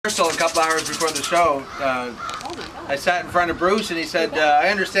rehearsal a couple hours before the show, I sat in front of Bruce and he said, I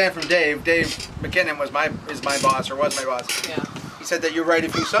understand from Dave McKinnon is my boss, or was my boss. Yeah. He said that you write a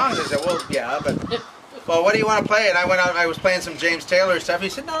few songs. I said, well, yeah, but, well, what do you want to play? And I went out, I was playing some James Taylor stuff. He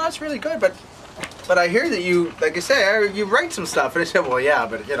said, no, that's really good, but I hear that you, like I say, you write some stuff. And I said, well, yeah,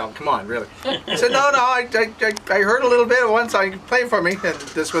 but, you know, come on, really. He said, no, I heard a little bit of one song, play it for me. And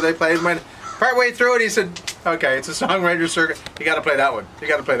this is what they played. And went partway through it, he said, okay, it's a songwriter circuit. You got to play that one. You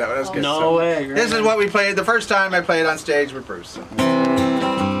got to play that one. That's good. No way. This is what we played the first time I played on stage with Bruce. And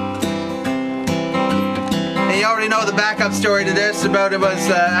you already know the backup story to this. About it was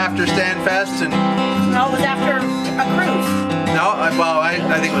after Stanfest, and No, it was after a cruise. no, well, I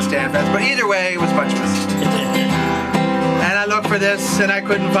think it was Stanfest, but either way, it was Bunchmas. And I looked for this, and I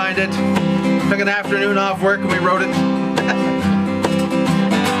couldn't find it. Took an afternoon off work, and we wrote it.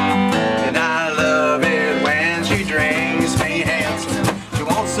 And I love it when she drinks me handsome. She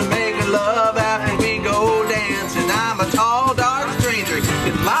wants to make love after we go dancing. I'm a tall, dark stranger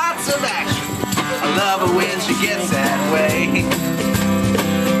with lots of action. I love her when she gets that way.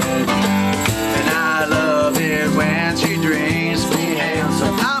 And I love it when she drinks me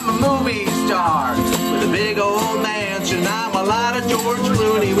handsome. I'm a movie star with a big old mansion. I'm a lot of George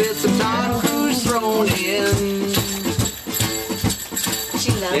Clooney with some Tom Cruise thrown in.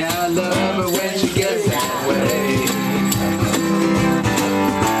 Yeah, I love her when she gets that way.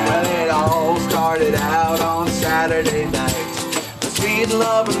 Well, it all started out on Saturday night. The sweet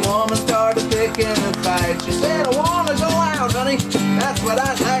loving woman started picking a fight. She said, I wanna go out, honey, that's what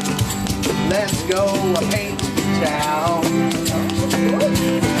I like. Let's go paint the town.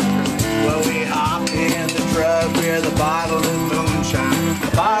 Well, we hopped in the truck with a bottle of moonshine,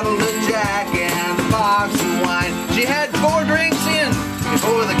 a bottle of Jack, and a box of wine. She had 4 drinks in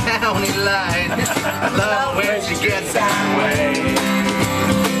before the county line. I love when she gets that way.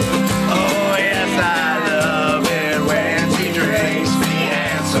 Oh yes, I love it when she drinks me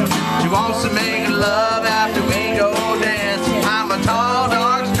handsome. She wants to make love after we go dance. I'm a tall,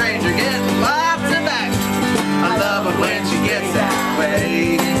 dark stranger getting lots of action. I love it when she gets that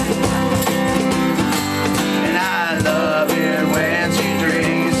way. And I love it when she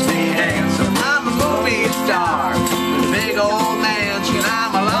drinks me handsome. I'm a movie star with a big old mansion.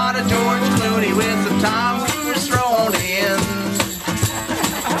 I'm a lot of George Clooney with some Tom Cruise thrown in.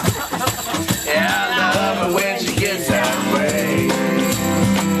 Yeah, I love her when she gets that way.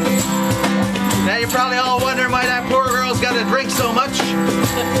 Now you're probably all wondering why that poor girl's got to drink so much.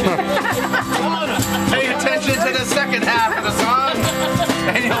 Pay attention to the second half of the song,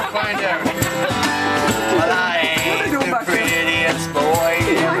 and you'll find out. Well, I ain't the prettiest boy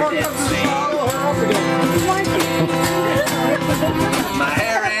you ever did see. My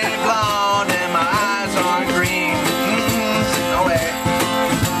hair ain't blonde and my eyes aren't green. No way.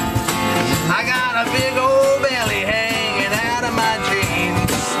 I got a big old belly hanging out of my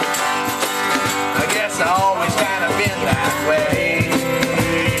jeans. I guess I always kind of been that way.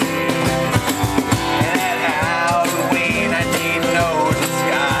 And at Halloween I need no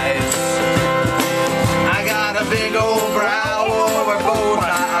disguise. I got a big old brow over both my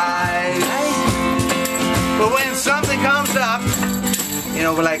eyes. But when something comes up, you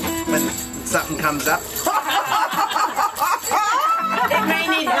know, like when something comes up, It may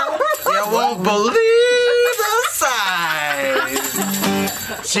need help. you won't believe the size.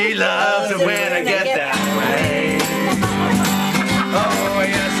 She loves it when I get that way. Oh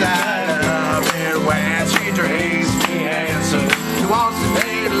yes, I love it when she drinks me handsome. She wants to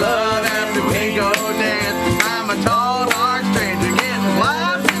make love after we go dance. I'm a tall, dark stranger getting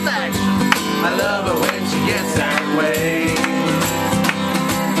lots of action. I love it when she gets that way.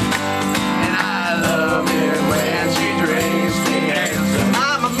 And I love it when she drinks me handsome.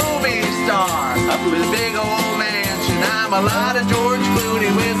 I'm a movie star with a big old mansion. I'm a lot of George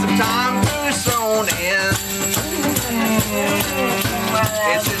Clooney with some Tom Cruise thrown in.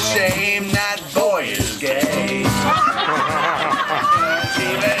 It's a shame that boy is gay.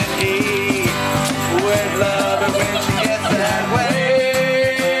 Even he would love it when she gets that way.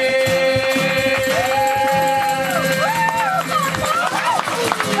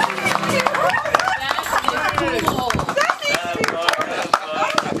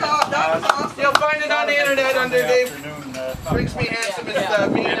 You'll find it on the internet under Dave Drinks Me Handsome. It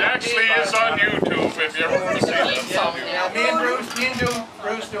actually is on YouTube if you ever want to see it. Yeah, me and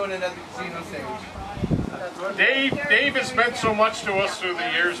Bruce doing it at the casino stage. Dave has meant so much to us through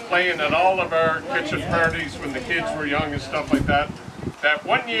the years, playing at all of our kitchen parties when the kids were young and stuff like that. That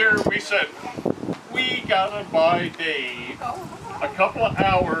one year we said, we gotta buy Dave a couple of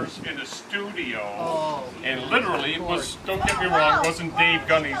hours in a studio, and literally it was, don't get me wrong, it wasn't Dave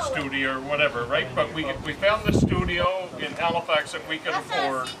Gunny's studio or whatever, right? But we found the studio in Halifax that we could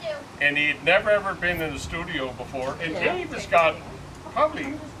afford, and he had never ever been in a studio before, and Dave has got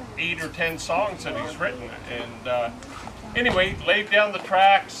probably 8 or 10 songs that he's written, and anyway, laid down the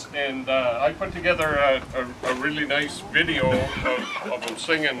tracks, and I put together a really nice video of him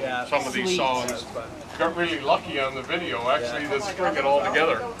singing some of these songs. Got really lucky on the video, actually, to string it all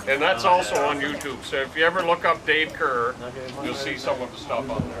together. And that's also on YouTube, so if you ever look up Dave Kerr, you'll see some of the stuff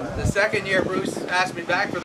on there. The second year Bruce asked me back for